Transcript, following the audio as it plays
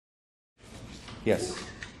Yes.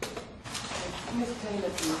 Ms. Taylor,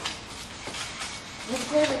 please. Ms.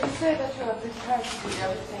 Taylor, you say that you are prepared to do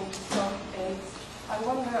everything to stop AIDS. I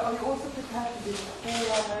wonder, are you also prepared to be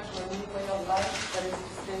forward for a new way of life that is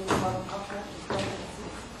distinct from comfort to disease?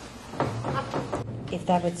 If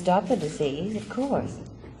that would stop the disease, of course.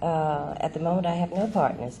 At the moment, I have no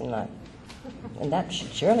partners in life, and that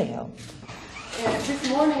should surely help. This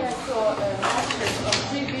morning I saw an actress on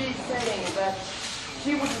TV saying that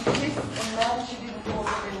she would kiss a man she didn't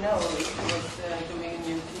already know if he was doing a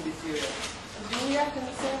new TV serial. Do you react in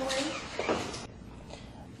the same way?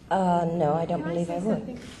 No, I don't believe I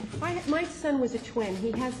would. My son was a twin.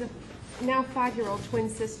 He has a now 5-year-old twin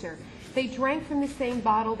sister. They drank from the same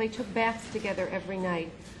bottle. They took baths together every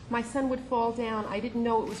night. My son would fall down. I didn't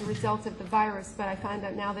know it was a result of the virus, but I found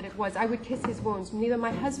out now that it was. I would kiss his wounds. Neither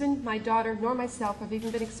my husband, my daughter, nor myself have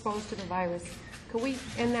even been exposed to the virus. Could we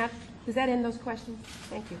end that? Does that end those questions?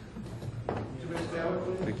 Thank you.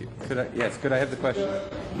 Thank you. Could I have the question?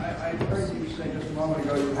 I heard you say just a moment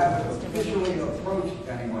ago you haven't officially approached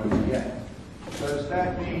anyone yet. Does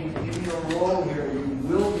that mean in your role here you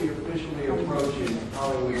will be officially approaching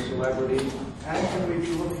Hollywood celebrities? And can we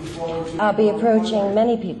be looking forward to... I'll be approaching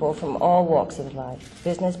many people from all walks of life.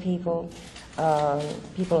 Business people,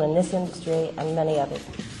 people in this industry, and many others.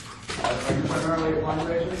 Are you primarily a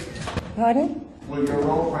fundraiser? Pardon? Will your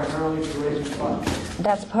role primarily be raising funds?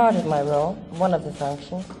 That's part of my role, one of the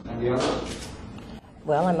functions. And the other?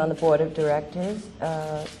 Well, I'm on the board of directors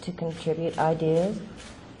to contribute ideas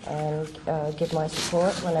and give my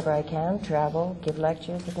support whenever I can, travel, give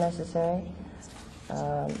lectures if necessary,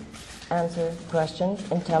 answer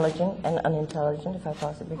questions, intelligent and unintelligent if I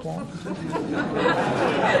possibly can.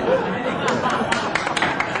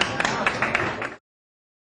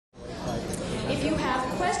 If you have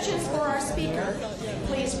questions for our speaker,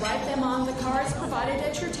 please write them on the cards provided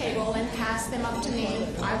at your table and pass them up to me.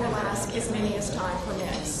 I will ask as many as time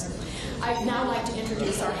permits. I'd now like to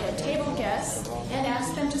introduce our head table guests and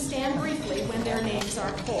ask them to stand briefly when their names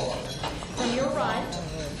are called. From your right,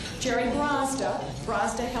 Jerry Brazda,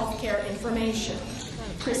 Brazda Healthcare Information.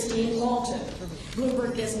 Christine Walton,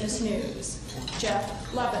 Bloomberg Business News.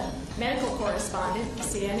 Jeff Levin, medical correspondent,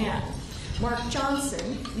 CNN. Mark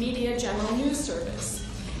Johnson, Media General News Service.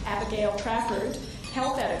 Abigail Trafford,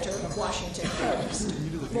 health editor, Washington Post.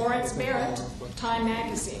 Lawrence Barrett, Time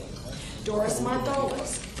Magazine. Doris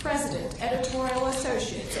Margolis, President, Editorial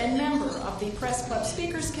Associates, and member of the Press Club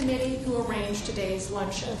Speakers Committee who arranged today's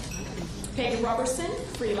luncheon. Peggy Robertson,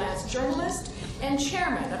 freelance journalist, and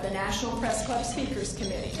chairman of the National Press Club Speakers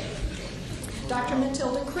Committee. Dr.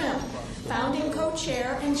 Mathilde Krim, founding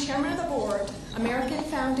co-chair and chairman of the board, American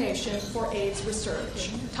Foundation for AIDS Research.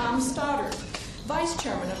 Tom Stoddard, vice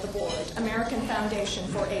chairman of the board, American Foundation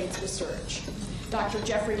for AIDS Research. Dr.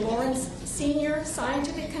 Jeffrey Laurence, senior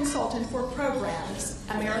scientific consultant for programs,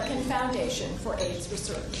 American Foundation for AIDS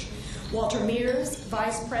Research. Walter Mears,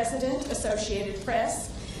 vice president, Associated Press.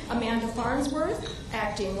 Amanda Farnsworth,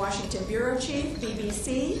 acting Washington bureau chief,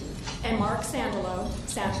 BBC, and Mark Sandalo,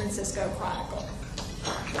 San Francisco Chronicle.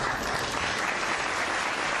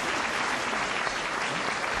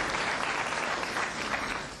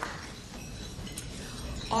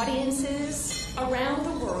 Audiences around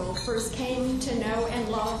the world first came to know and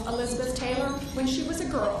love Elizabeth Taylor when she was a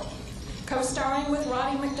girl, co-starring with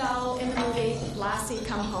Roddy McDowall in the movie Lassie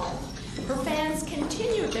Come Home. Her fans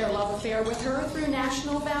continued their love affair with her through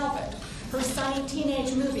National Velvet, her sunny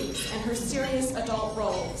teenage movies, and her serious adult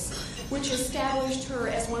roles, which established her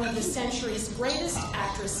as one of the century's greatest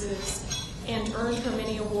actresses and earned her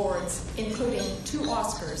many awards, including 2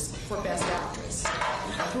 Oscars for Best Actress.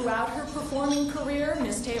 Throughout her performing career,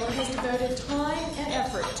 Ms. Taylor has devoted time and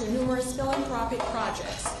effort to numerous philanthropic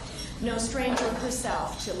projects. No stranger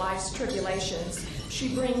herself to life's tribulations,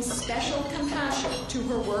 she brings special compassion to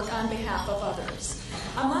her work on behalf of others.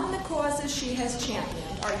 Among the causes she has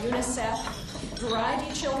championed are UNICEF,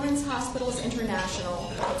 Variety Children's Hospitals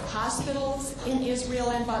International, hospitals in Israel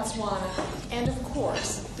and Botswana, and of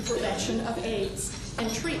course, the prevention of AIDS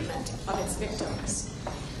and treatment of its victims.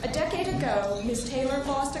 A decade ago, Ms. Taylor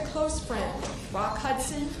lost a close friend, Rock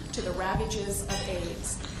Hudson, to the ravages of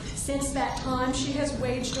AIDS. Since that time, she has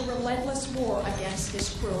waged a relentless war against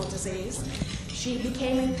this cruel disease. She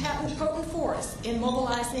became a potent force in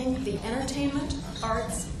mobilizing the entertainment,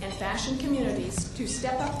 arts, and fashion communities to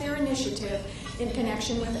step up their initiative in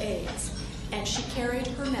connection with AIDS, and she carried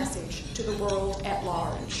her message to the world at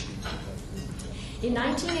large. In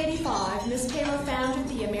 1985, Ms. Taylor founded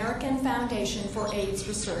the American Foundation for AIDS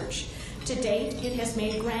Research. To date, it has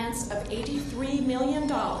made grants of $83 million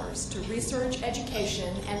to research,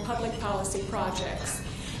 education, and public policy projects.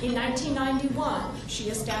 In 1991, she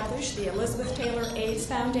established the Elizabeth Taylor AIDS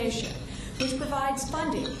Foundation, which provides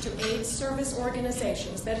funding to AIDS service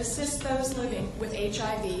organizations that assist those living with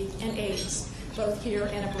HIV and AIDS, both here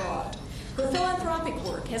and abroad. Her philanthropic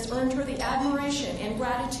work has earned her the admiration and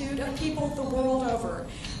gratitude of people the world over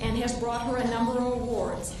and has brought her a number of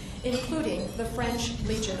awards, including the French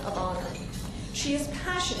Legion of Honor. She is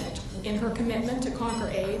passionate in her commitment to conquer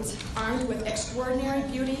AIDS, armed with extraordinary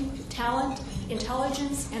beauty, talent,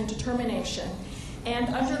 intelligence, and determination. And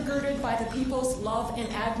undergirded by the people's love and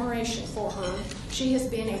admiration for her, she has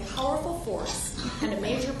been a powerful force and a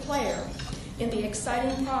major player in the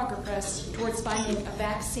exciting progress towards finding a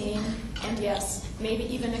vaccine and, yes, maybe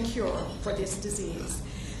even a cure for this disease.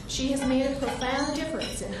 She has made a profound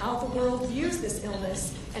difference in how the world views this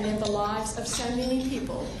illness and in the lives of so many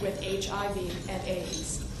people with HIV and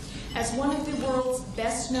AIDS. As one of the world's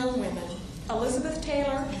best-known women, Elizabeth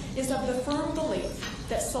Taylor is of the firm belief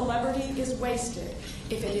that celebrity is wasted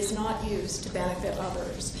if it is not used to benefit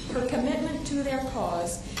others. Her commitment to their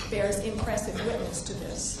cause bears impressive witness to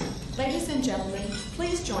this. Ladies and gentlemen,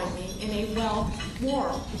 please join me in a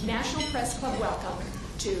warm National Press Club welcome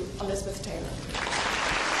to Elizabeth Taylor.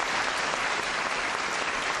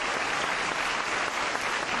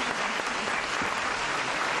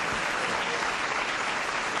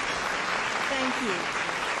 Thank you.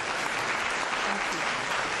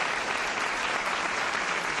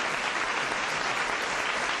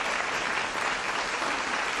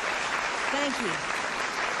 Thank you.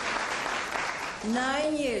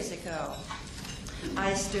 9 years ago,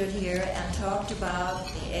 I stood here and talked about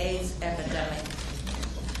the AIDS epidemic.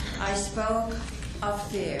 I spoke of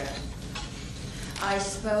fear. I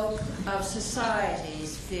spoke of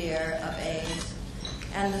society's fear of AIDS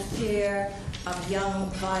and the fear of young,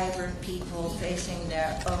 vibrant people facing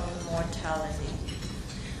their own mortality.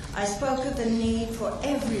 I spoke of the need for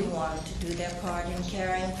everyone to do their part in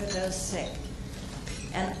caring for those sick,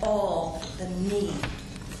 and all the need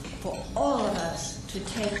for all of us to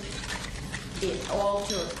take it all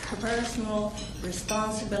to a personal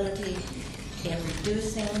responsibility in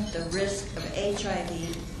reducing the risk of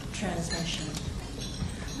HIV transmission.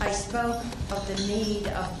 I spoke of the need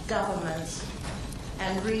of governments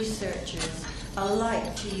and researchers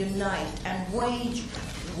alike to unite and wage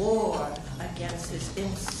war against this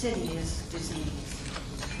insidious disease.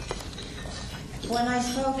 When I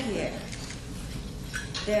spoke here,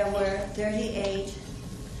 there were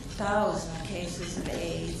 38,000 cases of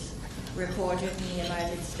AIDS reported in the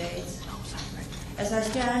United States. As I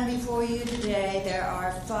stand before you today, there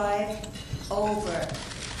are over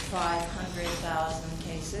 500,000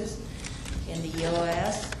 cases in the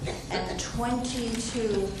U.S. and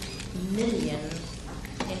 22 million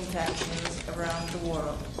infections around the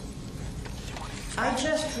world. I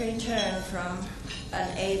just returned from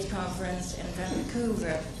an AIDS conference in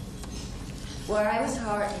Vancouver, where I was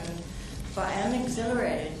heartened by and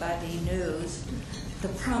exhilarated by the news, the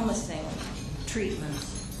promising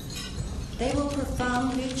treatments. They will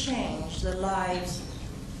profoundly change the lives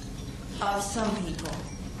of some people.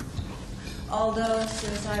 Although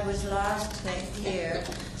since I was last here,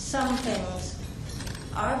 some things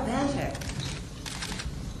are better,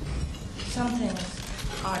 some things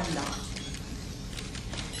are not.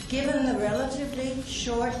 Given the relatively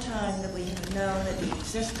short time that we have known that the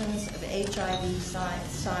existence of HIV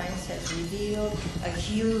science has revealed a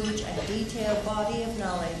huge and detailed body of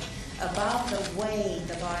knowledge about the way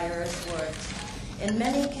the virus works, in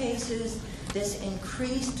many cases, this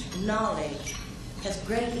increased knowledge has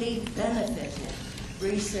greatly benefited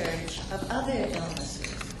research of other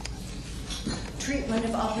illnesses. Treatment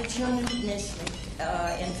of opportunistic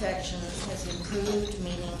infections has improved,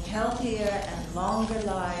 meaning healthier and longer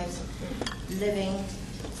lives living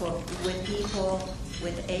with people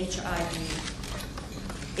with HIV.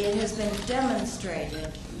 It has been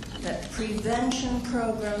demonstrated that prevention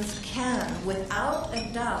programs can, without a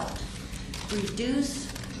doubt, reduce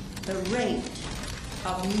the rate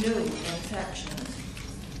of new infections.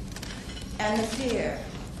 And the fear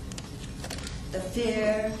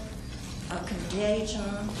of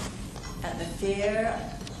contagion and the fear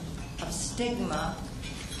of stigma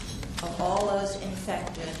of all those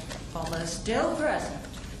infected, although still present,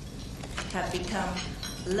 have become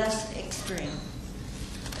less extreme.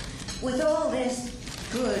 With all this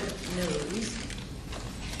good news,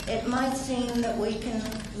 it might seem that we can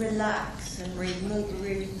relax and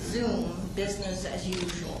resume business as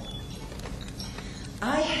usual.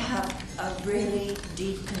 I have a really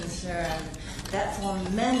deep concern that for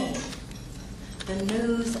many, the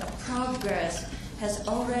news of progress has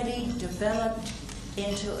already developed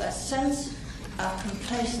into a sense of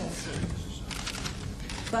complacency.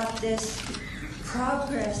 But this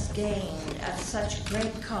progress gained at such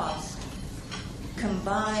great cost,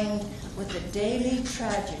 combined with the daily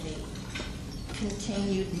tragedy,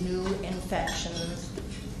 continued new infections,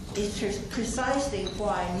 is precisely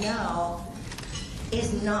why now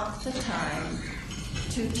is not the time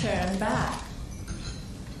to turn back.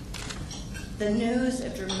 The news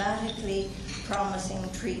of dramatically promising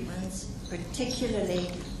treatments,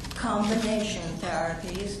 particularly combination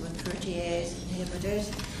therapies with protease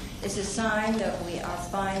inhibitors, is a sign that we are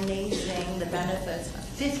finally seeing the benefits of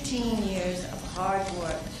 15 years of hard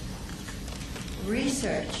work.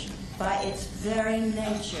 Research, by its very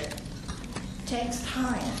nature, takes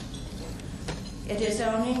time. It is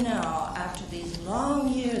only now, after these long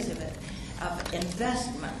years of it, of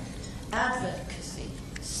investment, advocacy,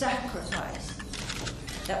 sacrifice,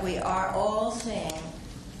 that we are all seeing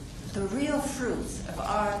the real fruits of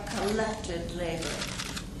our collected labor.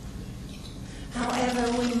 However,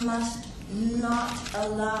 we must not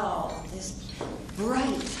allow this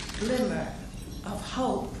bright glimmer of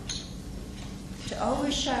hope to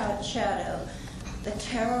overshadow the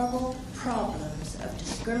terrible problems of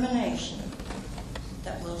discrimination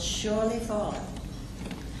that will surely follow.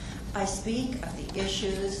 I speak of the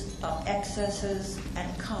issues of excesses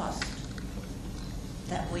and cost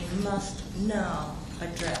that we must now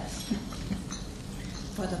address.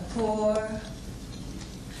 For the poor,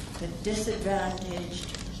 the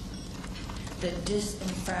disadvantaged, the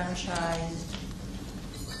disenfranchised,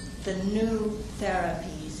 the new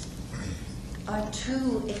therapies are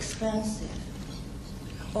too expensive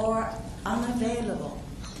or unavailable,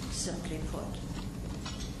 simply put.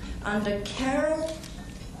 Under current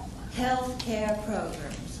health care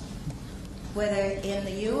programs, whether in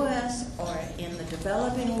the U.S. or in the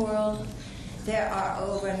developing world, there are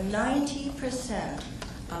over 90%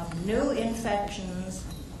 of new infections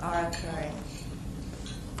are occurring.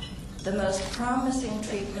 The most promising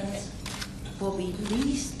treatments will be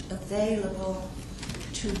least available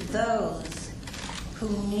to those who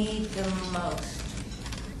need them most.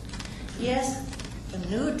 Yes, the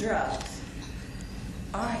new drugs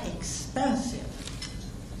are expensive,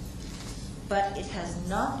 but it has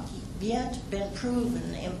not yet been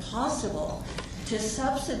proven impossible to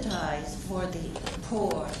subsidize for the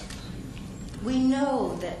poor. We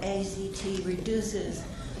know that AZT reduces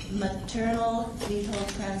maternal fetal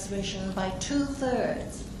transmission by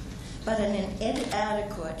 2/3, but an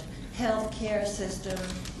inadequate health care system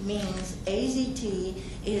means AZT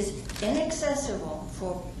is inaccessible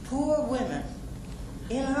for poor women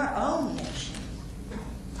in our own nation,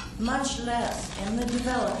 much less in the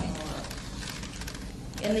developing world.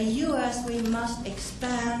 In the U.S., we must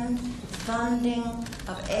expand funding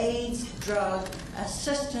of AIDS drug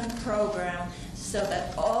assistance program so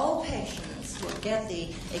that all patients will get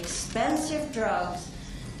the expensive drugs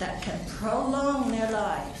that can prolong their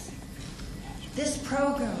lives. This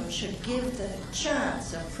program should give the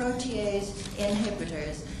chance of protease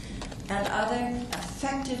inhibitors and other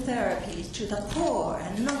effective therapies to the poor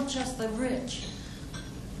and not just the rich.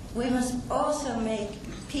 We must also make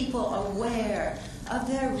people aware of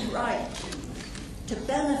their right to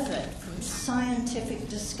benefit from scientific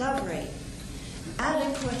discovery,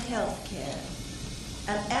 adequate health care,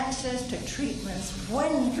 and access to treatments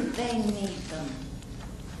when they need them.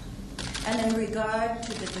 And in regard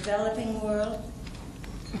to the developing world,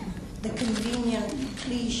 the convenient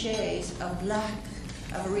cliches of lack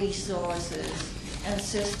of resources and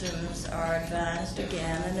systems are advanced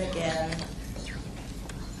again and again.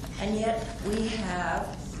 And yet we have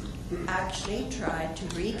actually tried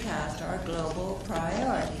to recast our global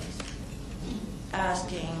priorities,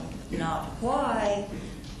 asking not why,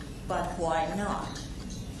 but why not.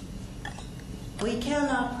 We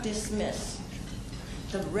cannot dismiss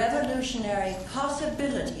the revolutionary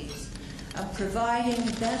possibilities of providing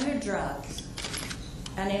better drugs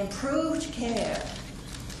and improved care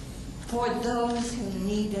for those who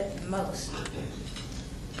need it most.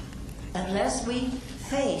 Unless we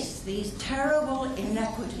face these terrible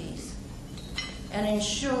inequities and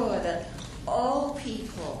ensure that all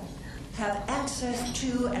people have access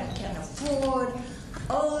to and can afford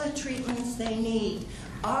all the treatments they need,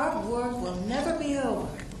 our work will never be over.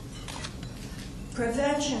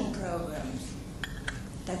 Prevention programs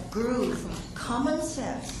that grew from common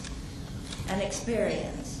sense and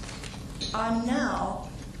experience are now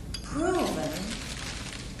proven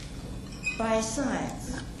by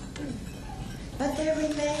science. But there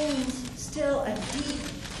remains still a deep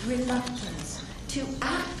reluctance to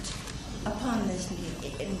act upon this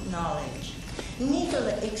knowledge. Needle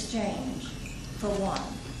exchange, for one,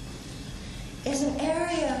 is an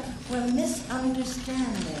area where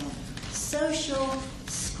misunderstanding, social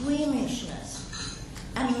squeamishness,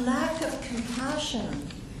 and lack of compassion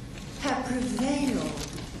have prevailed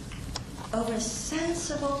over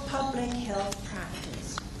sensible public health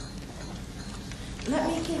practice. Let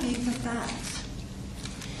me give you the facts.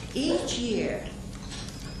 Each year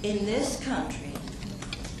in this country,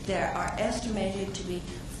 there are estimated to be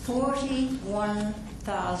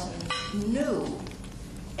 41,000 new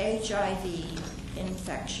HIV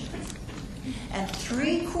infections, and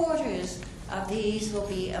 3/4 of these will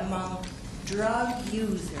be among drug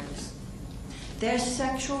users, their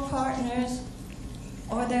sexual partners,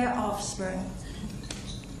 or their offspring.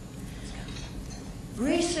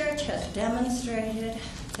 Research has demonstrated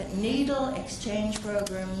that needle exchange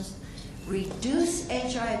programs reduce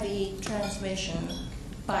HIV transmission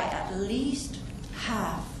by at least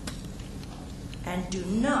half, and do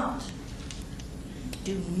not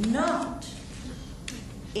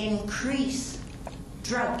increase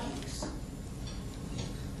drug use.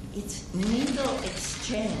 It's needle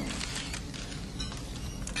exchange.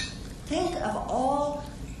 Think of all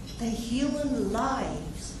the human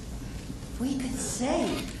lives we could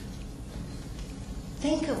save.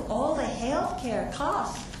 Think of all the health care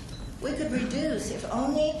costs we could reduce if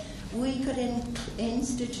only we could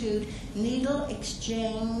institute needle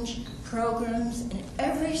exchange programs in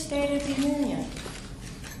every state of the Union.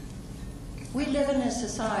 We live in a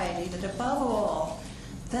society that above all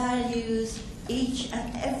values each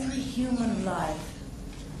and every human life.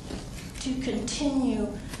 To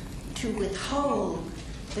continue to withhold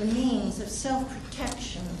the means of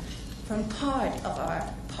self-protection from part of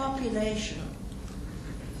our population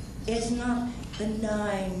is not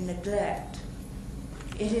benign neglect.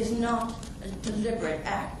 It is not a deliberate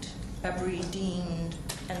act of redeemed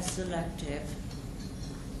and selective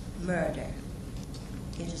murder.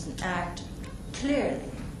 It is an act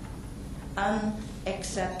clearly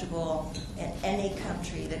unacceptable in any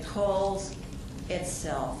country that calls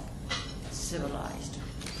itself civilized.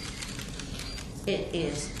 It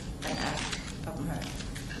is an act of murder.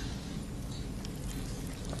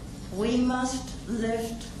 We must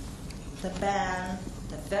lift the ban,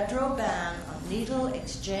 the federal ban on needle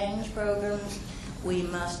exchange programs. We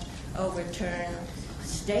must overturn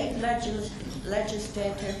state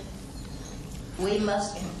legislature. We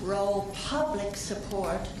must enroll public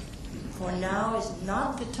support, for now is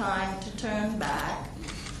not the time to turn back,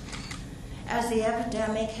 as the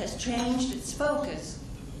epidemic has changed its focus.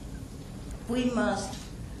 We must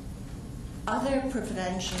other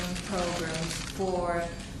prevention programs for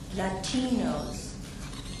Latinos,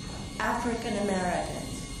 African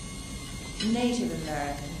Americans, Native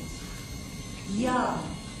Americans, young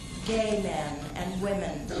gay men and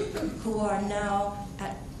women who are now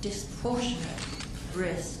at disproportionate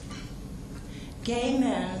risk. Gay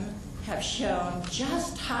men have shown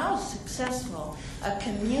just how successful a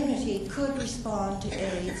community could respond to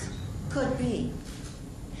AIDS could be.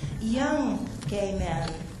 Young gay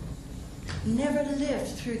men never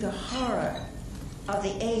lived through the horror of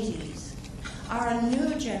the 80s, are a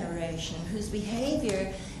new generation whose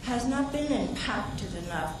behavior has not been impacted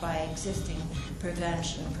enough by existing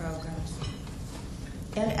prevention programs.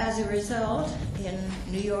 And as a result, in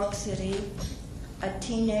New York City, a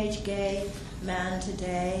teenage gay man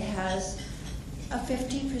today has a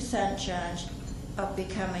 50% chance of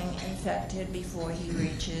becoming infected before he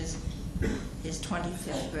reaches his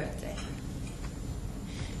 25th birthday.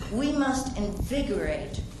 We must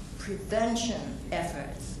invigorate prevention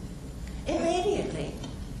efforts immediately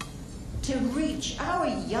to reach our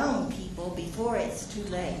young people before it's too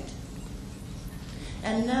late.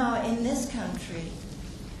 And now in this country,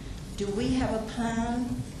 do we have a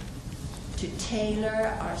plan to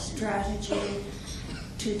tailor our strategy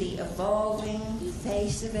to the evolving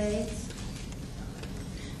face of AIDS?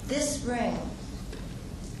 This spring,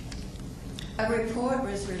 a report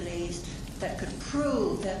was released that could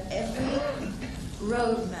prove that every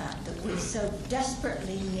roadmap that we so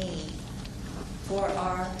desperately need for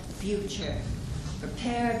our future,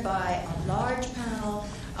 prepared by a large panel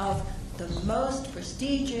of the most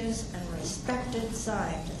prestigious and respected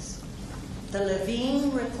scientists. The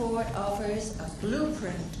Levine report offers a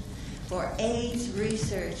blueprint for AIDS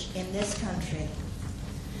research in this country.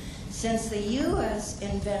 Since the U.S.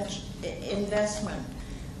 investment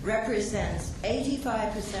represents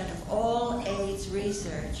 85% of all AIDS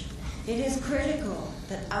research, it is critical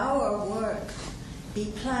that our work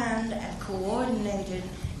be planned and coordinated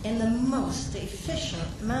in the most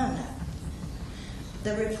efficient manner.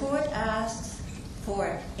 The report asks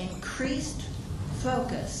for increased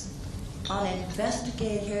focus on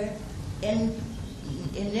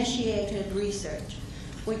investigator-initiated research,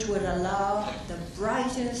 which would allow the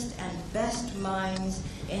brightest and best minds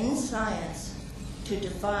in science to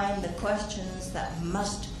define the questions that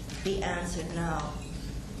must be answered now.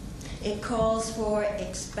 It calls for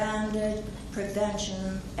expanded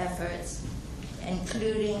prevention efforts,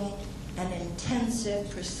 including an intensive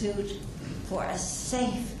pursuit for a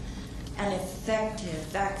safe and effective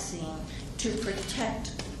vaccine to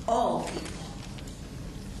protect all people.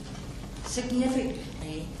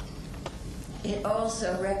 Significantly, it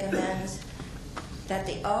also recommends that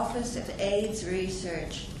the Office of AIDS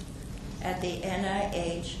Research at the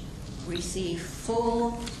NIH receive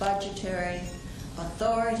full budgetary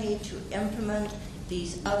authority to implement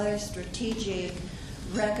these other strategic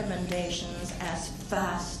recommendations as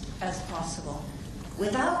fast as possible.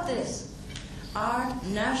 Without this, our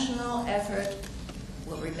national effort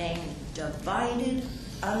will remain divided,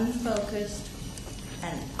 unfocused,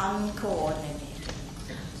 and uncoordinated.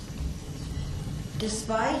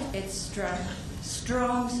 Despite its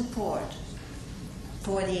strong support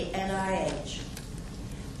for the NIH,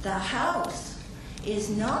 the House is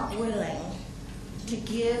not willing to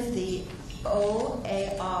give the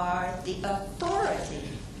OAR the authority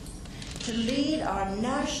to lead our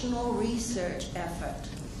national research effort,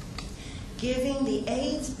 giving the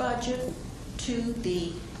AIDS budget to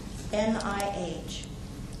the NIH,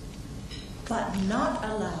 but not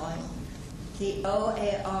allowing the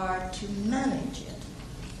OAR to manage it.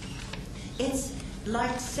 It's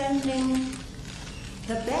like sending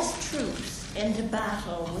the best troops into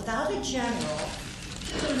battle without a general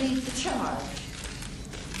to lead the charge.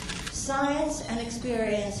 Science and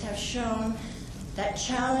experience have shown that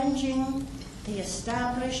challenging the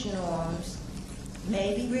established norms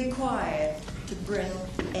may be required to bring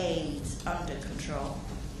AIDS under control.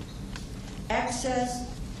 Access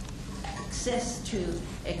to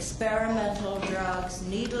experimental drugs,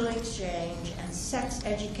 needle exchange, and sex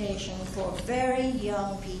education for very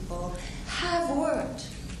young people have worked.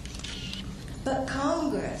 But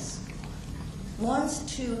Congress wants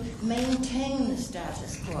to maintain the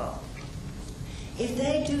status quo. If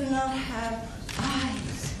they do not have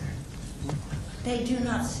eyes, they do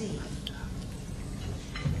not see.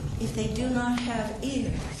 If they do not have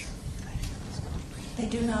ears, they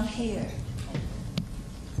do not hear.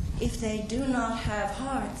 If they do not have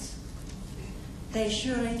hearts, they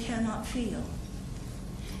surely cannot feel,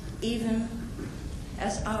 even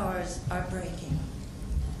as ours are breaking.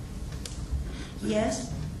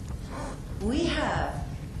 Yes, we have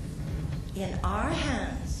in our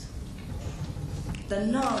hands the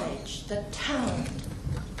knowledge, the talent,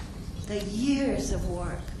 the years of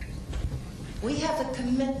work. We have a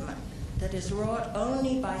commitment that is wrought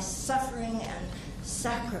only by suffering and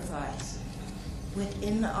sacrifice.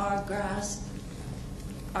 Within our grasp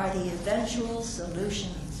are the eventual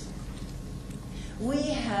solutions. We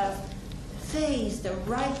have faced the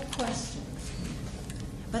right questions,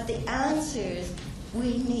 but the answers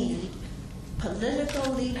we need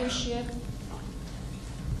political leadership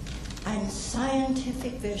and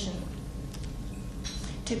scientific vision.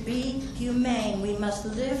 To be humane, we must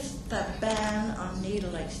lift the ban on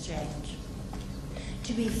needle exchange.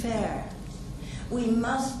 To be fair, we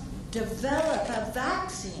must develop a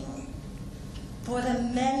vaccine for the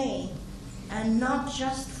many and not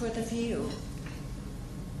just for the few.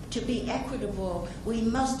 To be equitable, we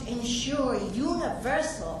must ensure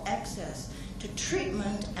universal access to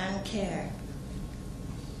treatment and care.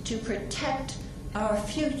 To protect our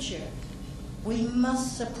future, we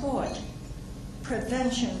must support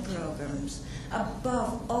prevention programs,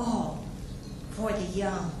 above all for the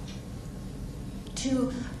young.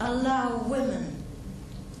 To allow women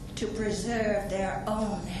to preserve their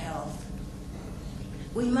own health.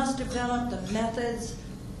 We must develop the methods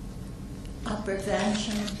of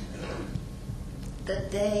prevention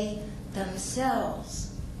that they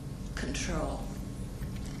themselves control.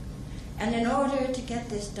 And in order to get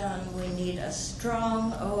this done, we need a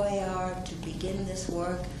strong OAR to begin this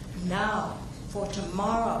work now, for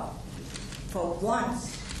tomorrow, for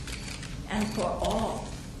once, and for all.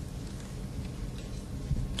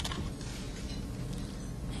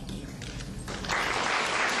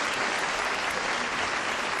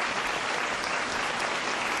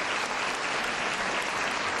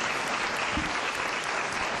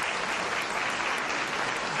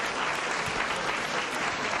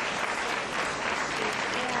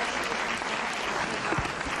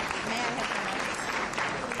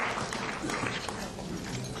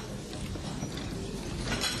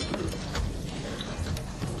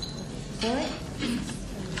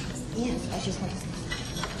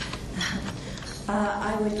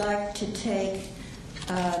 I would like to take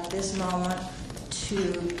this moment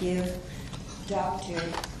to give Dr.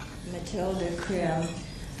 Mathilde Krim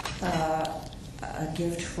a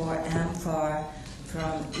gift for amfAR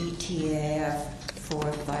from ETAF for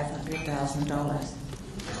 $500,000.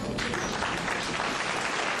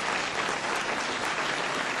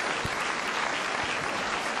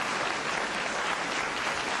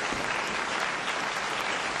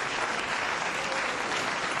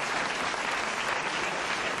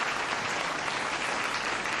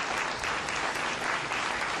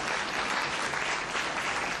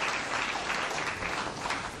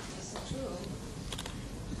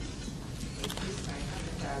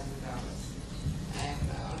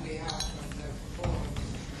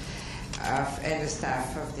 And the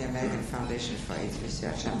staff of the American Foundation for AIDS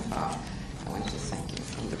Research amfAR, I want to thank you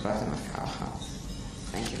from the bottom of our hearts.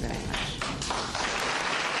 Thank you very much.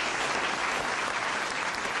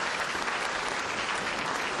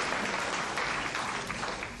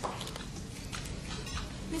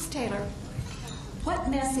 Ms. Taylor, what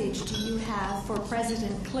message do you have for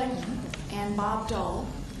President Clinton and Bob Dole?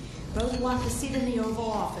 Both want a seat in the Oval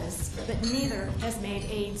Office, but neither has made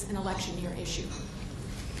AIDS an election year issue.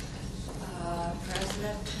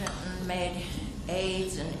 President Clinton made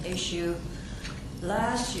AIDS an issue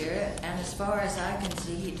last year, and as far as I can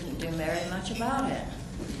see, he didn't do very much about it.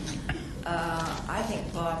 I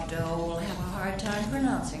think Bob Dole will have a hard time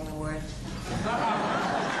pronouncing the word.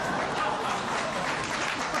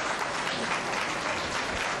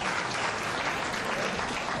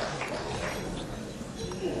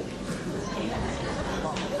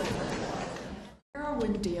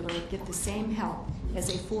 Heroin dealer get the same help as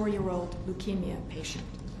a 4-year-old leukemia patient?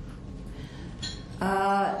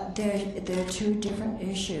 They're two different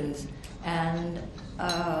issues, and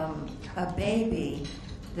a baby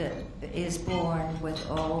that is born with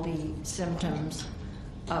all the symptoms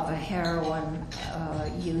of a heroin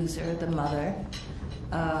user, the mother,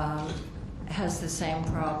 has the same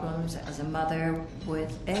problems as a mother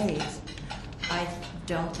with AIDS. I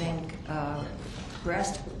don't think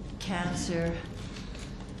breast cancer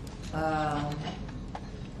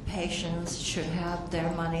patients should have their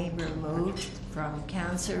money removed from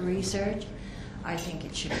cancer research. I think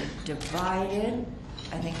it should be divided.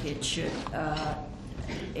 I think it shouldn't,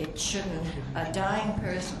 a dying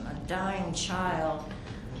person, a dying child,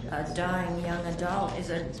 a dying young adult is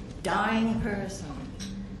a dying person.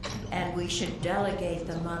 And we should delegate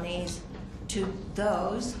the monies to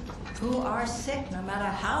those who are sick, no matter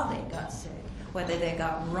how they got sick, whether they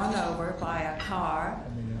got run over by a car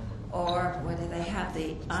or whether they have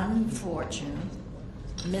the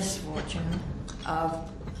misfortune of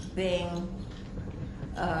being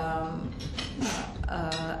a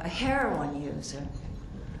heroin user.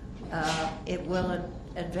 It will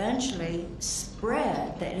eventually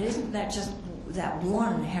spread. That it isn't that just that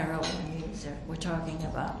one heroin user we're talking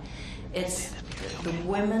about. It's the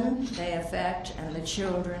women they affect and the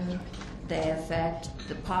children they affect,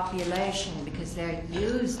 the population because they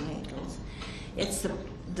use needles. It's the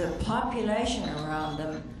population around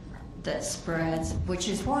them that spreads, which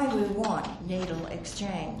is why we want needle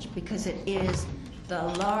exchange, because it is the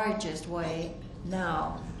largest way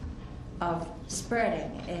now of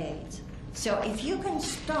spreading AIDS. So if you can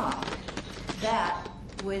stop that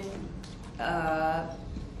with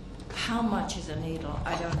how much is a needle?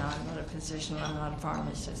 I don't know. I'm not a physician. I'm not a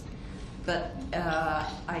pharmacist. But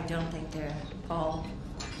I don't think they're all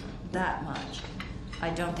that much. I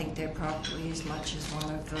don't think they're probably as much as one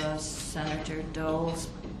of Senator Dole's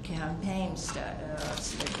campaign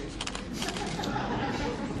stickers.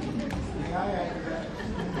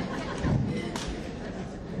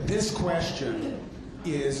 This question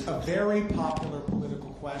is a very popular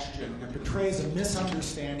political question and portrays a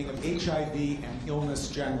misunderstanding of HIV and illness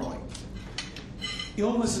generally.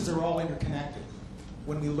 Illnesses are all interconnected.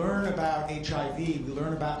 When we learn about HIV, we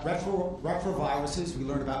learn about retroviruses, we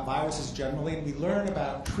learn about viruses generally, and we learn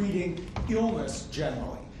about treating illness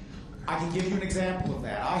generally. I can give you an example of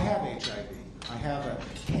that. I have HIV. I have a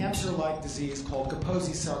cancer-like disease called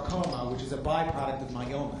Kaposi's sarcoma, which is a byproduct of my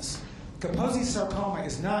illness. Kaposi's sarcoma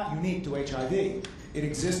is not unique to HIV. It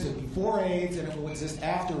existed before AIDS and it will exist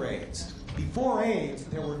after AIDS. Before AIDS,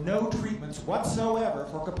 there were no treatments whatsoever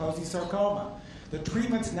for Kaposi's sarcoma. The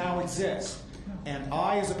treatments now exist. And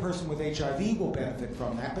I, as a person with HIV, will benefit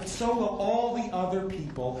from that, but so will all the other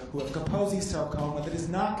people who have Kaposi's sarcoma that is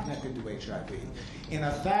not connected to HIV. In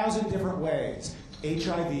 1,000 different ways,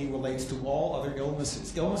 HIV relates to all other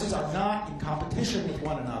illnesses. Illnesses are not in competition with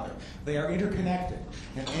one another. They are interconnected.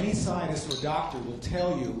 And any scientist or doctor will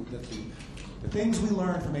tell you that the things we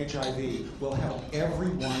learn from HIV will help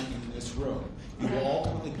everyone in this room. You will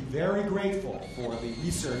ultimately be very grateful for the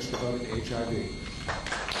research devoted to HIV.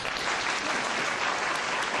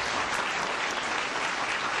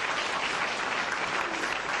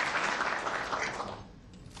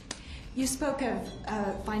 You spoke of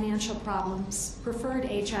financial problems. Preferred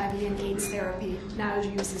HIV and AIDS therapy now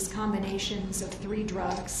uses combinations of 3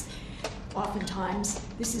 drugs. Oftentimes,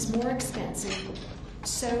 this is more expensive.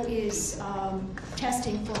 So is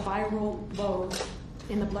testing for viral load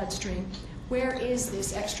in the bloodstream. Where is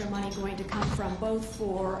this extra money going to come from, both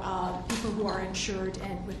for people who are insured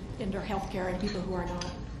and under health care and people who are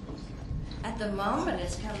not? At the moment,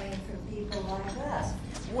 it's coming from people like us.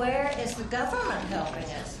 Where is the government helping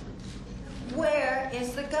us? Where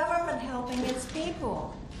is the government helping its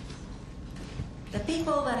people? The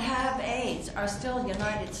people that have AIDS are still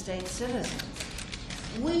United States citizens.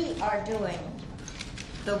 We are doing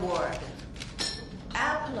the work.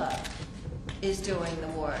 APLA is doing the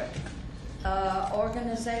work.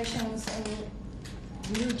 Organizations in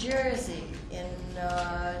New Jersey, in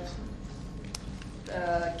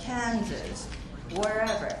Kansas,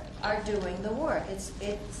 wherever, are doing the work. It's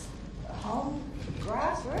home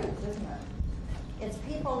grassroots, isn't it? It's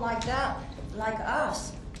people like that, like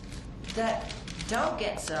us, that don't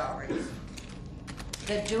get salaries,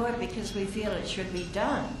 that do it because we feel it should be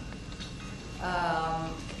done.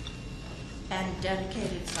 And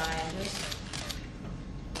dedicated scientists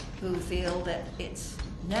who feel that it's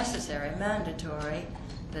necessary, mandatory,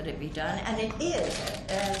 that it be done. And it is,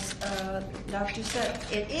 as Doctor said,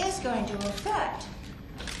 it is going to affect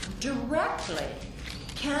directly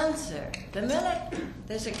cancer. The minute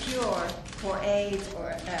there's a cure for AIDS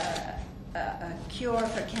or a cure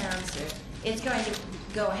for cancer, it's going to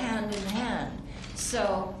go hand in hand.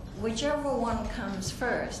 So whichever one comes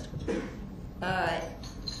first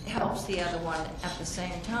helps the other one at the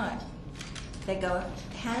same time. They go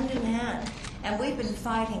hand in hand. And we've been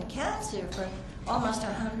fighting cancer for almost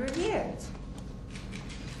 100 years.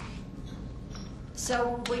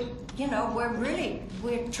 So we're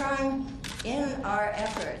trying in our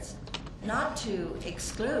efforts not to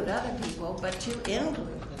exclude other people, but to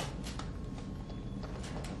include them.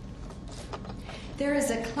 There is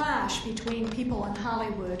a clash between people in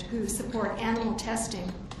Hollywood who support animal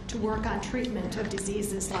testing to work on treatment of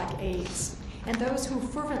diseases like AIDS, and those who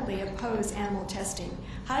fervently oppose animal testing.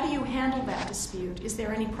 How do you handle that dispute? Is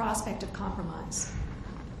there any prospect of compromise?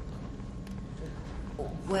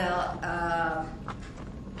 Well,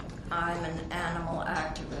 I'm an animal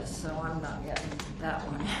activist, so I'm not getting that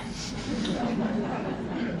one.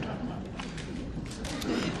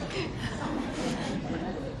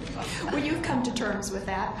 Well, you've come to terms with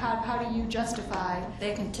that. How do you justify?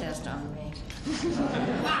 They can test on me.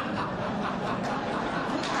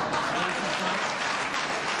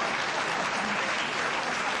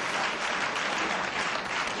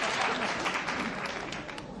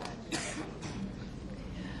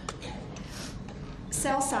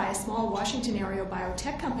 Cellsci, a small Washington area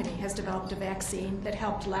biotech company, has developed a vaccine that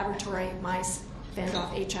helped laboratory mice fend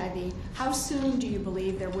off HIV. How soon do you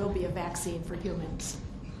believe there will be a vaccine for humans?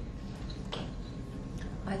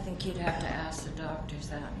 I think you'd have to ask the doctors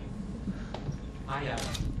that.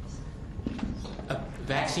 A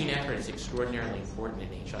vaccine effort is extraordinarily important in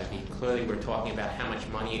HIV. Clearly, we're talking about how much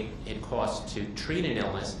money it costs to treat an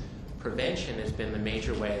illness. Prevention has been the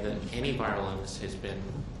major way that any viral illness has been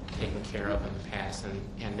taken care of in the past,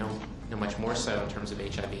 and no much more so in terms of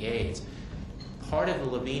HIV/AIDS. Part of the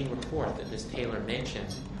Levine report that Ms. Taylor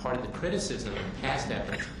mentioned, part of the criticism of past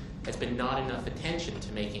efforts, has been not enough attention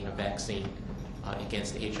to making a vaccine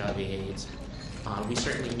against HIV/AIDS. We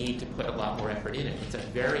certainly need to put a lot more effort in it. It's a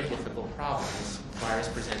very difficult problem. This virus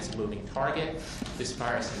presents a moving target. This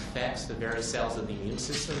virus infects the very cells of the immune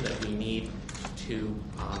system that we need to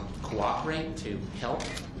cooperate to help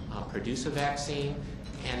produce a vaccine.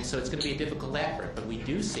 And so it's going to be a difficult effort, but we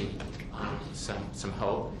do see some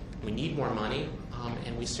hope. We need more money,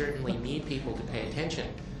 and we certainly need people to pay attention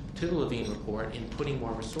to the Levine report in putting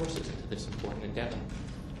more resources into this important endeavor.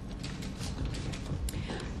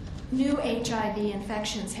 New HIV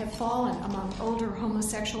infections have fallen among older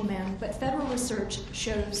homosexual men, but federal research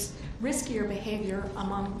shows riskier behavior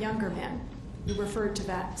among younger men. You referred to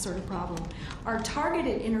that sort of problem. Are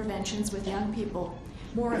targeted interventions with young people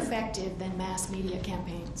more effective than mass media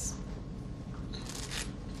campaigns?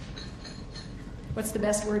 What's the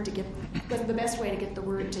best way to get the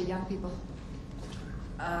word to young people?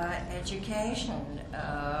 Education.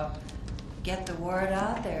 Get the word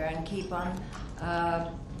out there and keep on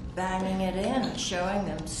banging it in, showing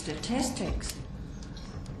them statistics,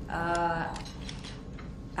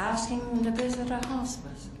 asking them to visit a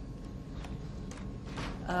hospice.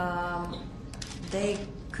 They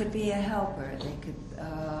could be a helper. They could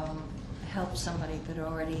help somebody that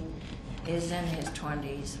already is in his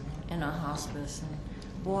 20s in a hospice and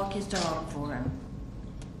walk his dog for him.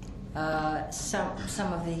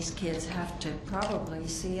 Some of these kids have to probably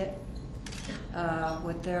see it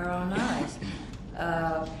with their own eyes.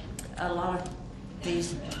 A lot of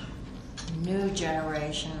these new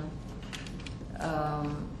generation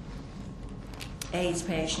AIDS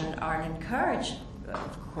patients aren't encouraged,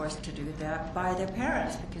 of course, to do that by their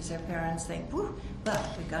parents, because their parents think, "Whew, well,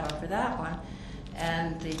 we got over that one."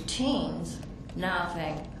 And the teens now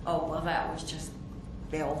think, "Oh, well, that was just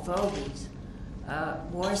the old fogies.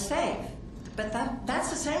 We're safe." But that's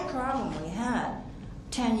the same problem we had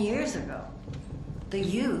 10 years ago. The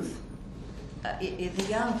youth, the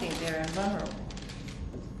young think they're invulnerable.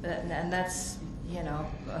 And that's, you know,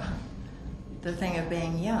 the thing of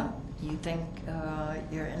being young. You think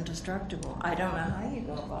you're indestructible. I don't know how you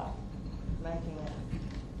go about making it,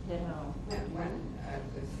 you know. One of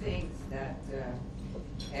the things that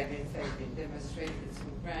have in fact been demonstrated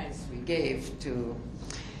through grants we gave to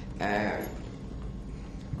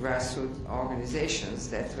grassroots organizations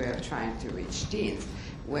that were trying to reach teens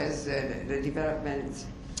was the development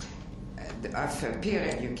of peer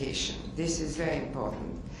education. This is very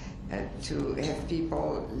important, to have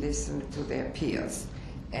people listen to their peers.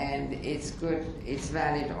 And it's good, it's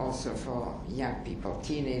valid also for young people.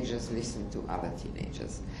 Teenagers listen to other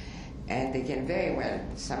teenagers. And they can very well,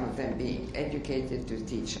 some of them, be educated to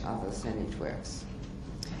teach others, and it works.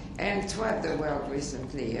 And throughout the world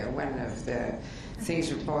recently, one of the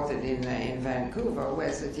things reported in Vancouver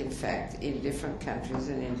was that, in fact, in different countries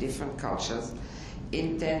and in different cultures,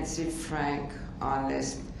 intensive, frank,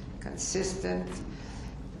 honest, consistent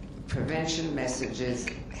prevention messages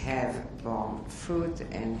have borne fruit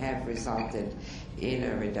and have resulted in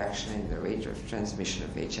a reduction in the rate of transmission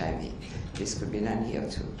of HIV. This could be done here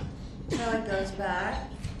too. So it goes back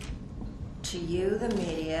to you, the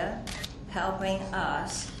media, helping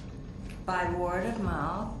us by word of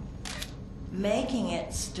mouth, making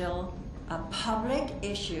it still a public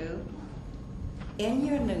issue in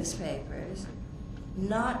your newspapers,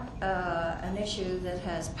 not an issue that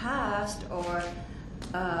has passed or,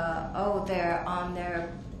 oh, they're on their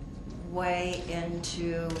way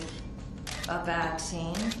into a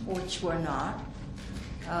vaccine, which we're not.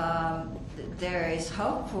 There is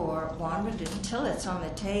hope for one, but until it's on the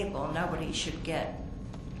table, nobody should get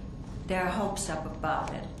their hopes up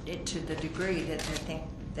about it to the degree that they think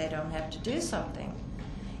they don't have to do something.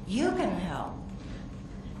 You can help.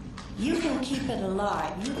 You can keep it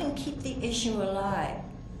alive. You can keep the issue alive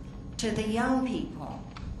to the young people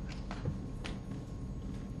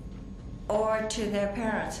or to their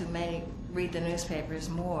parents who may read the newspapers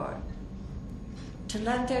more, to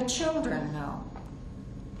let their children know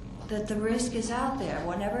that the risk is out there.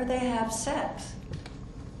 Whenever they have sex,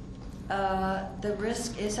 the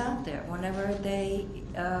risk is out there. Whenever they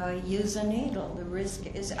use a needle, the risk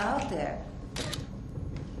is out there.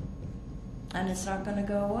 And it's not going to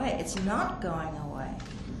go away. It's not going away.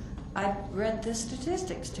 I read the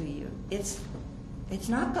statistics to you. It's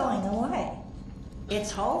not going away.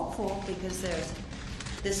 It's hopeful because there's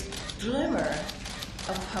this glimmer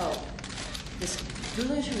of hope, this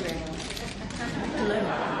glittering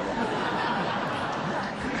glimmer.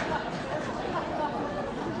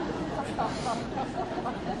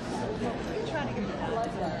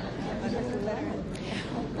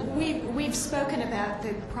 We've spoken about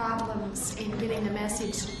the problems in getting the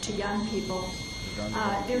message to young people.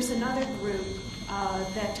 There's another group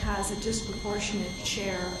that has a disproportionate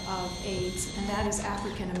share of AIDS, and that is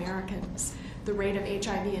African Americans. The rate of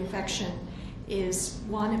HIV infection is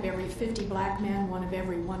 1 of every 50 black men, 1 of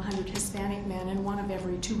every 100 Hispanic men, and 1 of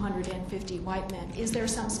every 250 white men. Is there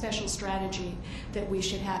some special strategy that we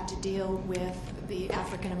should have to deal with the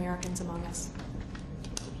African Americans among us?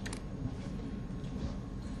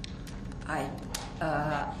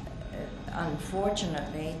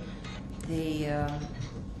 Unfortunately, the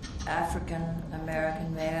African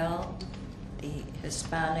American male, the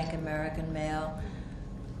Hispanic American male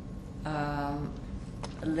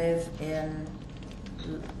live in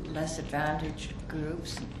less advantaged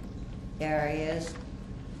groups, areas,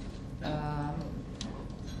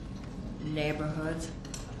 neighborhoods,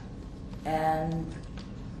 and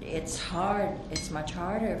it's hard, it's much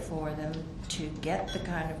harder for them to get the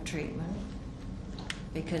kind of treatment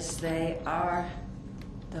because they are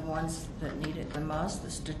the ones that need it the most.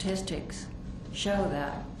 The statistics show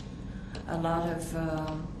that. A lot of,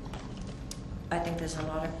 I think there's a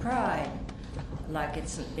lot of pride, like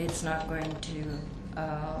it's not going to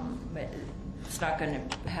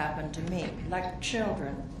happen to me. Like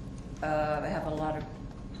children have a lot of,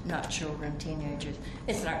 not children, teenagers.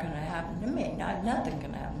 It's not going to happen to me. Nothing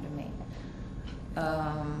can happen to me.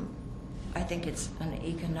 I think it's an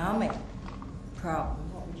economic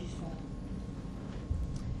problem. What would you say?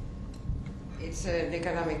 It's an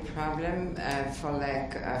economic problem for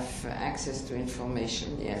lack of access to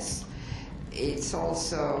information, yes. It's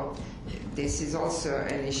also, this is also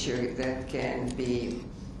an issue that can be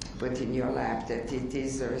put in your lap, that it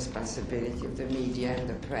is the responsibility of the media and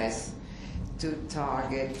the press to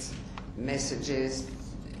target messages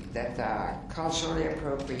that are culturally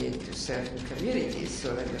appropriate to certain communities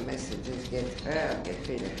so that the messages get heard, get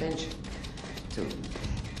paid attention to.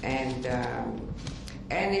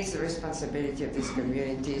 And it's the responsibility of these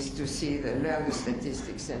communities to learn the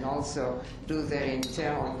statistics and also do their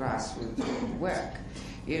internal grassroots work.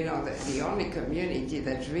 You know, the only community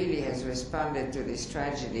that really has responded to this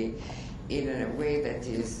tragedy in a way that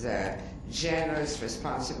is generous,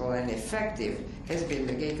 responsible, and effective has been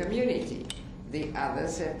the gay community. The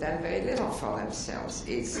others have done very little for themselves.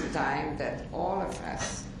 It's time that all of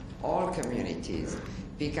us, all communities,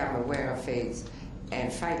 become aware of AIDS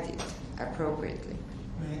and fight it appropriately.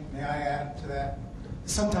 May I add to that?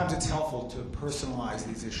 Sometimes it's helpful to personalize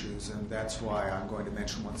these issues, and that's why I'm going to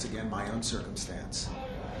mention once again my own circumstance.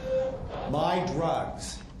 My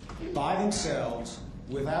drugs, by themselves,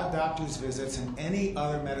 without doctor's visits and any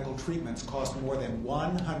other medical treatments, cost more than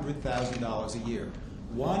 $100,000 a year.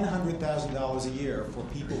 $100,000 a year for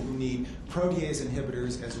people who need protease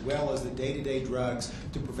inhibitors as well as the day-to-day drugs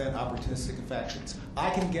to prevent opportunistic infections.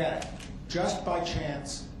 I can get it just by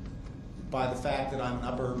chance by the fact that I'm an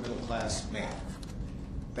upper middle class man.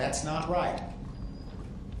 That's not right.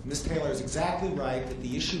 Ms. Taylor is exactly right that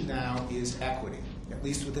the issue now is equity, at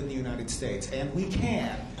least within the United States. And we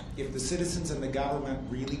can, if the citizens and the government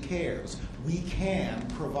really cares, we can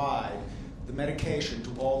provide the medication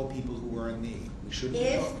to all the people who are in need. We shouldn't.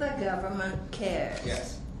 If the government cares.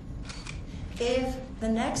 Yes. If the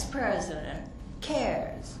next president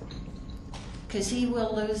cares, because he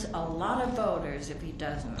will lose a lot of voters if he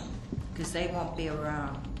doesn't, because they won't be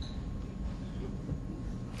around.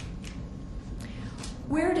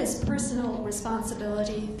 Where does personal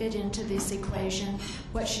responsibility fit into this equation?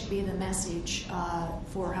 What should be the message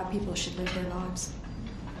for how people should live their lives?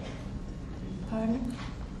 Pardon?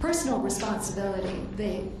 Personal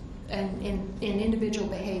responsibility in individual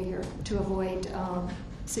behavior to avoid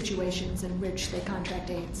situations in which they contract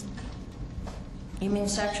AIDS. You mean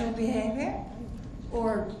sexual behavior?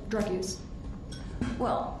 Or drug use.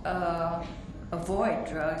 Well, avoid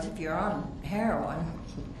drugs. If you're on heroin,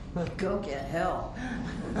 go get help.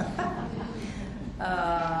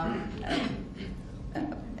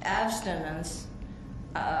 Abstinence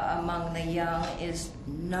among the young is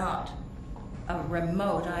not a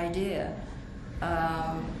remote idea.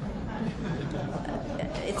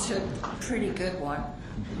 It's a pretty good one.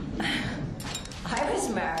 I was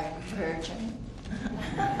married a virgin.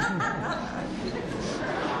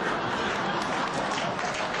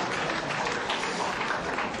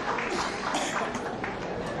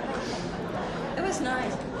 It was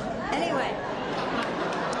nice. Anyway,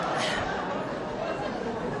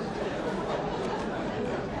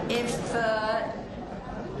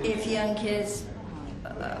 if young kids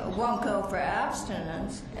won't go for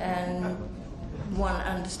abstinence, and one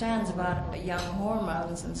understands about young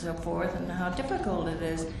hormones and so forth and how difficult it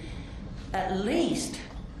is, at least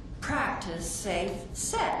practice safe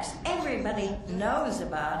sex. Everybody knows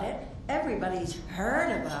about it. Everybody's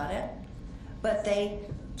heard about it, but they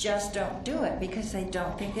just don't do it because they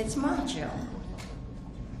don't think it's macho.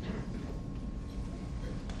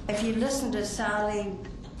 If you listen to Sally,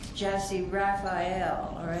 Jesse,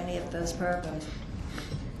 Raphael, or any of those programs,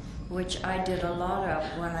 which I did a lot of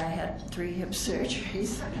when I had 3 hip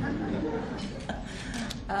surgeries,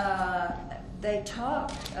 they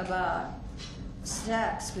talked about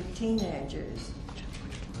sex with teenagers.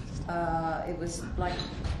 It was like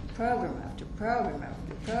program after program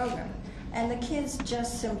after program. And the kids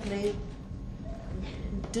just simply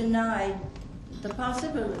denied the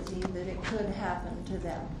possibility that it could happen to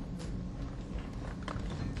them.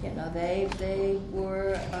 You know, they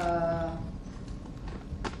were,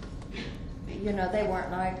 you know, they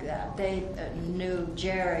weren't like that. They knew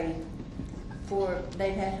Jerry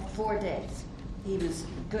they'd had 4 dates. He was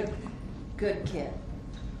a good kid.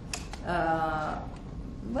 Well,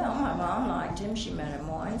 my mom liked him. She met him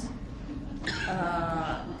once.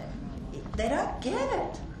 They don't get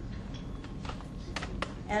it.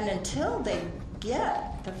 And until they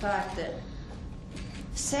get the fact that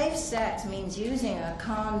safe sex means using a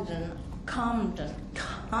condom,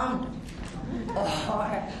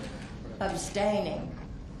 or abstaining,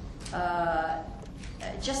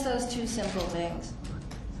 just those 2 simple things,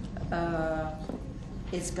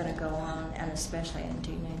 is going to go on, and especially in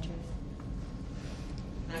teenagers.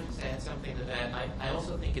 Can I just add something to that? I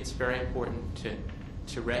also think it's very important to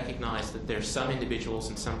to recognize that there's some individuals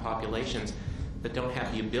in some populations that don't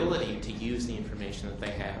have the ability to use the information that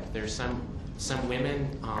they have. There's some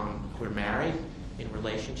women who are married in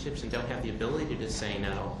relationships and don't have the ability to say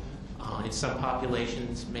no. In some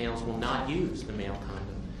populations, males will not use the male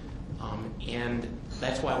condom. And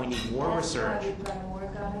that's why we need more research. That's why we've got to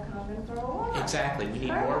work on a condom for a while. Exactly. We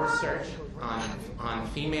need more research on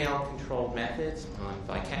female-controlled methods, on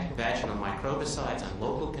vaginal microbicides, on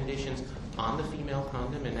local conditions, on the female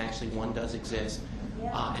condom, and actually one does exist.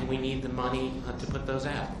 Yeah. And we need the money to put those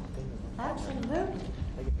out. Absolutely.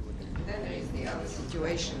 Then there is the other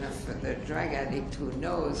situation of the drug addict who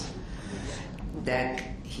knows that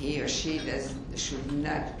he or she should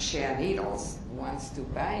not share needles, wants to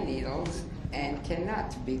buy needles, and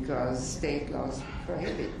cannot because state laws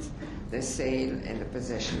prohibit the sale and the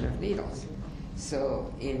possession of needles.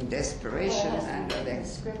 So in desperation, under the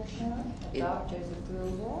prescription, doctor's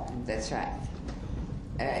approval. That's right.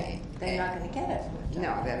 They're not going to get it.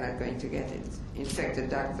 No, they're not going to get it. In fact, the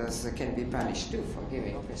doctors can be punished too for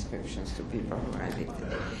giving prescriptions to people who are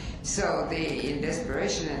addicted. So in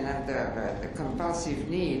desperation and under the compulsive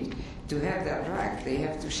need to have their drug, they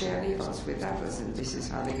have to share needles with others, and this is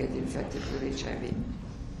how they get infected with HIV.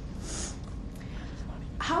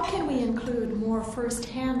 How can we include more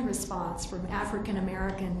first-hand response from African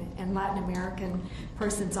American and Latin American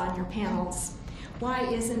persons on your panels? Why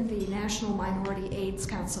isn't the National Minority AIDS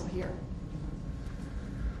Council here?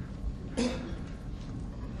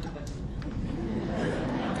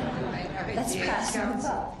 That's passing the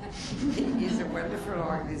buck. It is a wonderful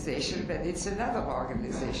organization, but it's another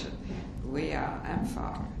organization. We are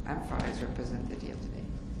amfAR. amfAR is represented here today.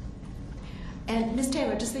 And Ms.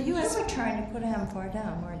 Taylor, does the U.S. You were trying to put amfAR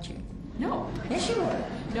down, weren't you? No. Yes, you were.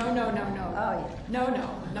 No. Oh, yeah.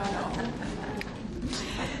 No.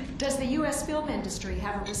 Does the U.S. film industry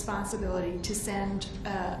have a responsibility to send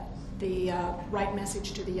the right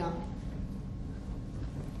message to the young?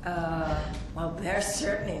 Well, they're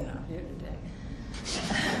certainly not here today.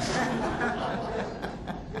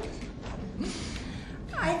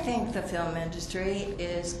 I think the film industry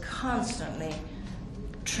is constantly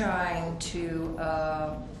trying to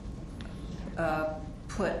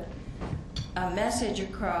put a message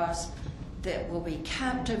across that will be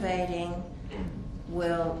captivating,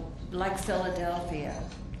 like Philadelphia.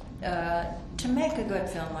 To make a good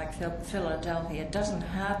film like Philadelphia, it doesn't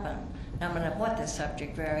happen. I'm going to put this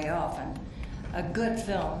subject very often. A good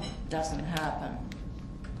film doesn't happen.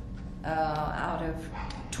 Out of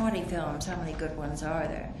 20 films, how many good ones are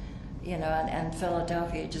there? You know, and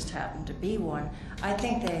Philadelphia just happened to be one. I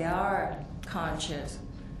think they are conscious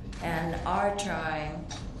and are trying,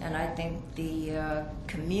 and I think the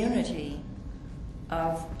community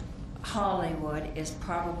of Hollywood is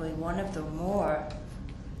probably one of the more,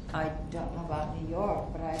 I don't know about New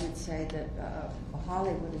York, but I would say that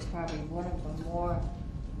Hollywood is probably one of the more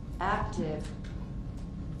active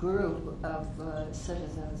group of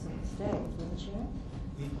citizens in the States, wouldn't you?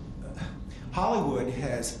 Hollywood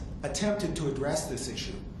has attempted to address this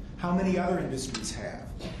issue. How many other industries have?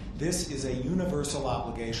 This is a universal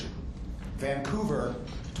obligation. Vancouver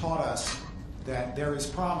taught us that there is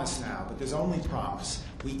promise now, but there's only promise.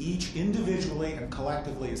 We each individually and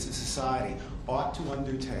collectively as a society ought to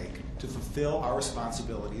undertake to fulfill our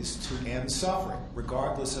responsibilities to end suffering,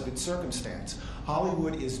 regardless of its circumstance.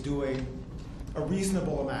 Hollywood is doing a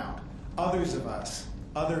reasonable amount. Others of us,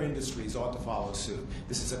 other industries ought to follow suit.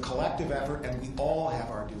 This is a collective effort, and we all have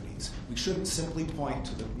our duties. We shouldn't simply point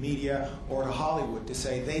to the media or to Hollywood to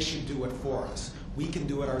say they should do it for us. We can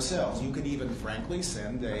do it ourselves. You could even, frankly,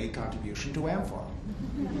 send a contribution to amfAR.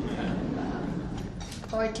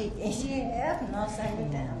 Or to ECF, and I'll send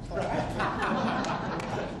it down for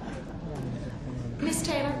Ms.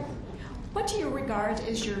 Taylor, what do you regard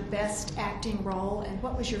as your best acting role, and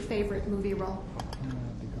what was your favorite movie role?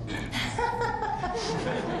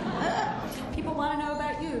 People want to know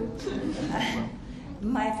about you.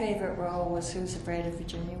 My favorite role was Who's Afraid of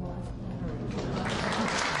Virginia Woolf.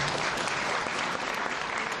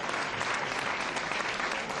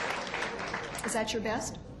 Is that your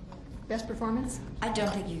best performance? I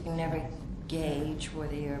don't think you can ever gauge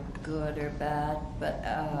whether you're good or bad, but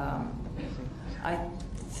I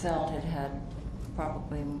felt it had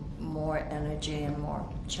probably more energy and more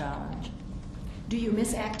challenge. Do you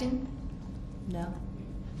miss acting? No.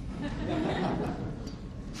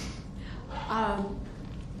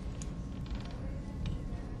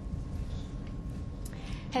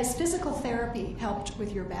 Has physical therapy helped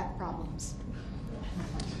with your back problems?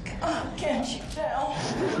 Oh, can't you tell?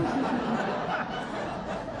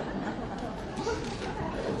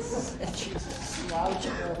 She's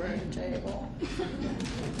slouching over the table.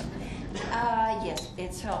 Yes,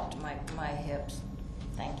 it's helped my hips.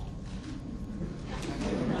 Thank you.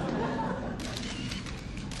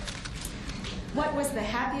 What was the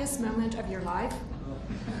happiest moment of your life?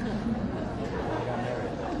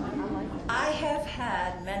 I have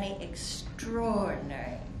had many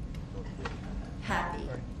extraordinary happy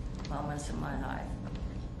moments in my life,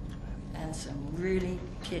 and some really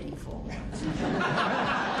pitiful ones.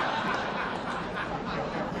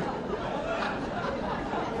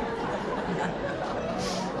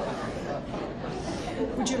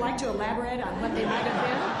 Would you like to elaborate on what they might have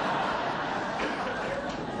been?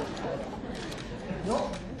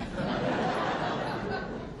 Nope.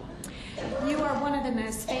 You are one of the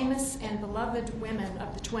most famous and beloved women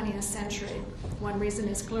of the 20th century. One reason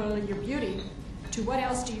is clearly your beauty. To what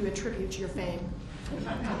else do you attribute your fame?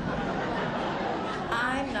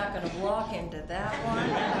 I'm not going to walk into that one.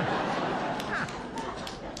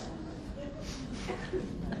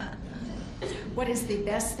 What is the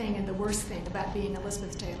best thing and the worst thing about being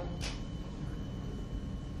Elizabeth Taylor?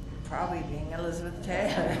 Probably being Elizabeth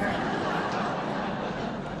Taylor.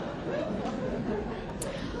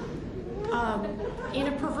 In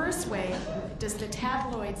a perverse way, does the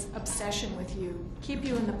tabloid's obsession with you keep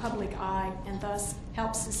you in the public eye and thus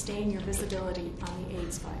help sustain your visibility on the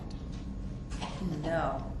AIDS fight?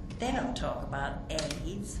 No, they don't talk about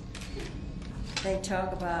AIDS. They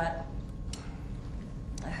talk about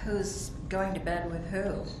who's going to bed with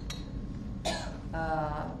who.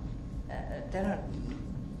 They don't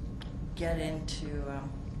get into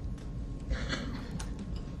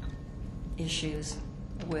issues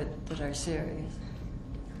that are serious.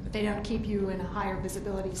 But they don't keep you in a higher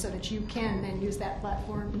visibility so that you can then use that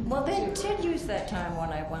platform? Well, they did use that time when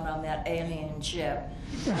I went on that alien ship.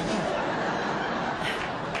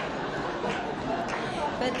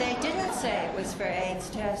 But they didn't say it was for AIDS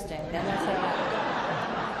testing. Then I said,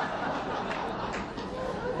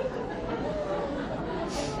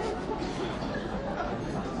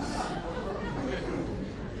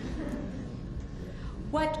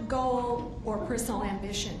 what goal or personal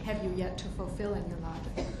ambition have you yet to fulfill in your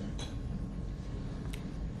life?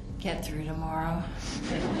 get through tomorrow.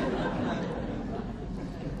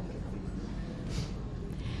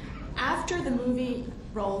 After the movie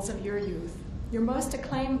roles of your youth, your most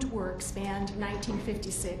acclaimed work spanned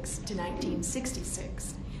 1956 to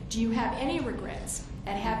 1966. Do you have any regrets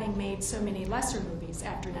at having made so many lesser movies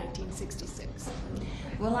after 1966?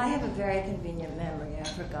 Well, I have a very convenient memory. I've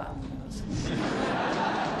forgotten those.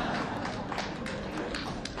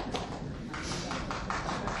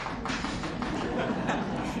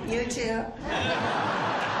 You too?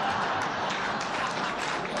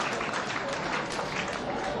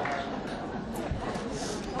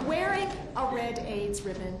 Wearing a red AIDS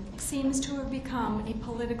ribbon seems to have become a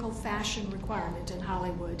political fashion requirement in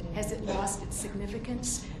Hollywood. Has it lost its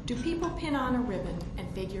significance? Do people pin on a ribbon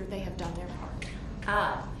and figure they have done their part?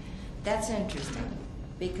 Ah, that's interesting,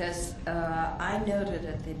 because I noted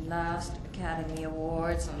at the last Academy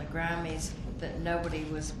Awards and the Grammys that nobody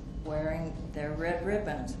was wearing their red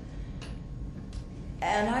ribbons.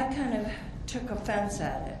 And I kind of took offense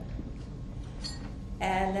at it.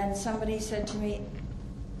 And then somebody said to me,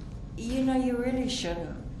 you know, you really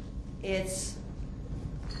shouldn't. It's,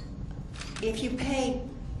 if you pay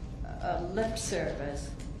a lip service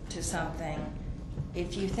to something,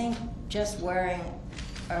 if you think just wearing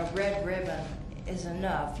a red ribbon is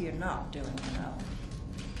enough, you're not doing enough.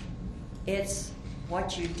 It's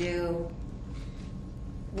what you do,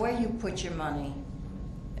 where you put your money.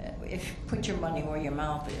 If you put your money where your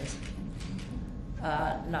mouth is,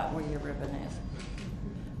 not where your ribbon is.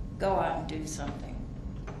 Go out and do something.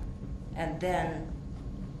 And then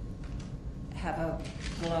have a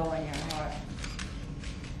glow in your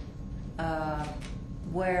heart.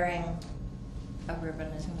 Wearing a ribbon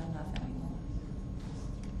isn't enough anymore.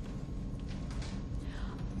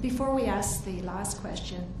 Before we ask the last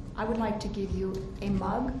question, I would like to give you a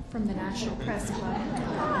mug from the National Press Club.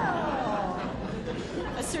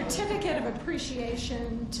 A certificate of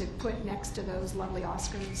appreciation to put next to those lovely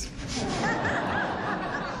Oscars.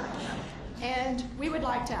 And we would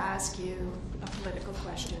like to ask you a political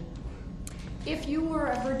question. If you were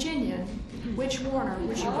a Virginian, which Warner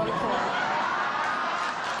would you vote for?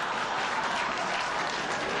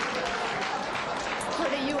 For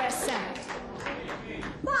the U.S. Senate.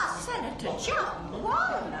 Well, Senator John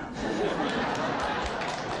Warner.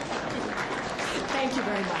 Thank you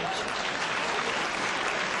very much.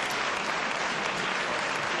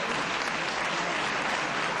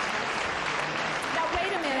 Now,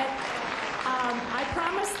 wait a minute. I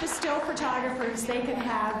promised the still photographer photographers, they could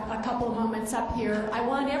have a couple of moments up here. I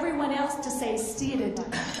want everyone else to stay seated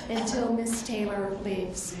until Miss Taylor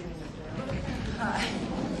leaves.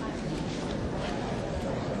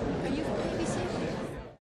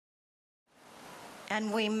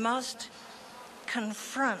 And we must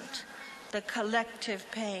confront the collective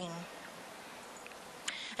pain.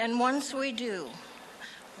 And once we do,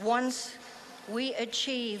 once we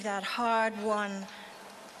achieve that hard-won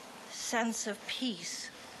sense of peace,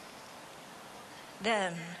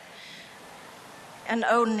 then, and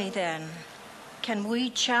only then, can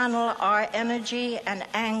we channel our energy and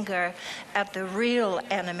anger at the real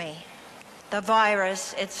enemy, the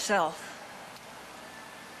virus itself.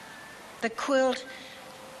 The quilt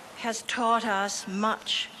has taught us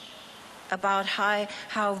much about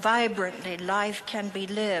how vibrantly life can be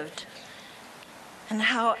lived and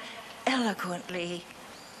how eloquently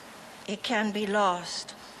it can be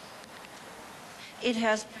lost. It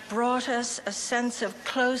has brought us a sense of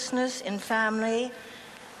closeness in family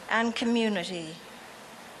and community.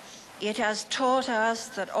 It has taught us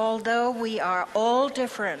that although we are all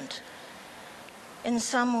different, in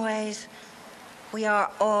some ways we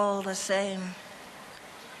are all the same.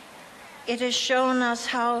 It has shown us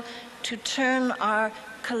how to turn our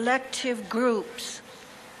collective groups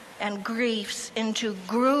and griefs into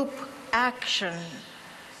group action.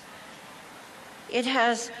 It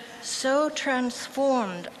has so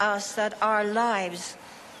transformed us that our lives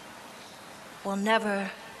will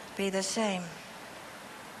never be the same.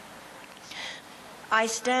 I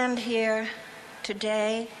stand here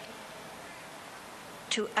today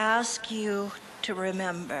to ask you to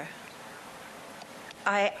remember.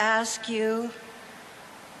 I ask you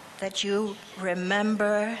that you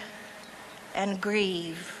remember and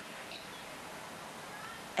grieve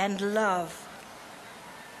and love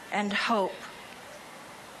and hope.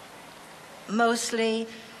 Mostly,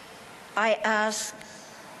 I ask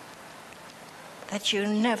that you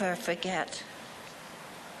never forget.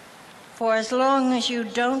 For as long as you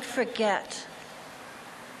don't forget,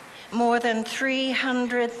 more than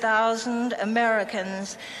 300,000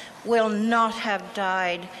 Americans will not have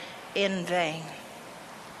died in vain.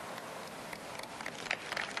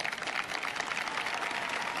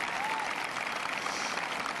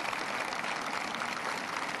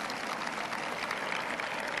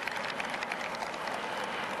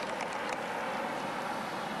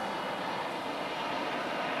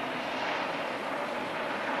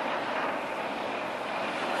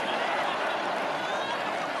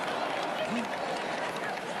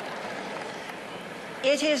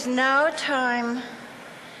 It is now time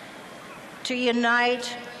to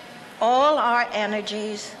unite all our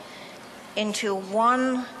energies into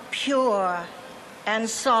one pure and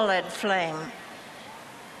solid flame.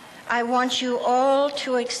 I want you all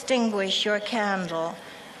to extinguish your candle.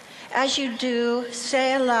 As you do,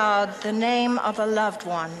 say aloud the name of a loved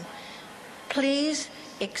one. Please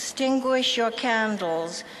extinguish your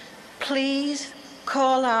candles. Please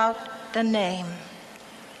call out the name.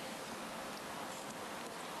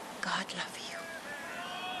 God love you.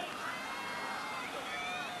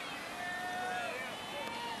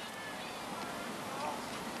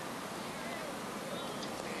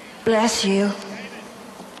 Bless you.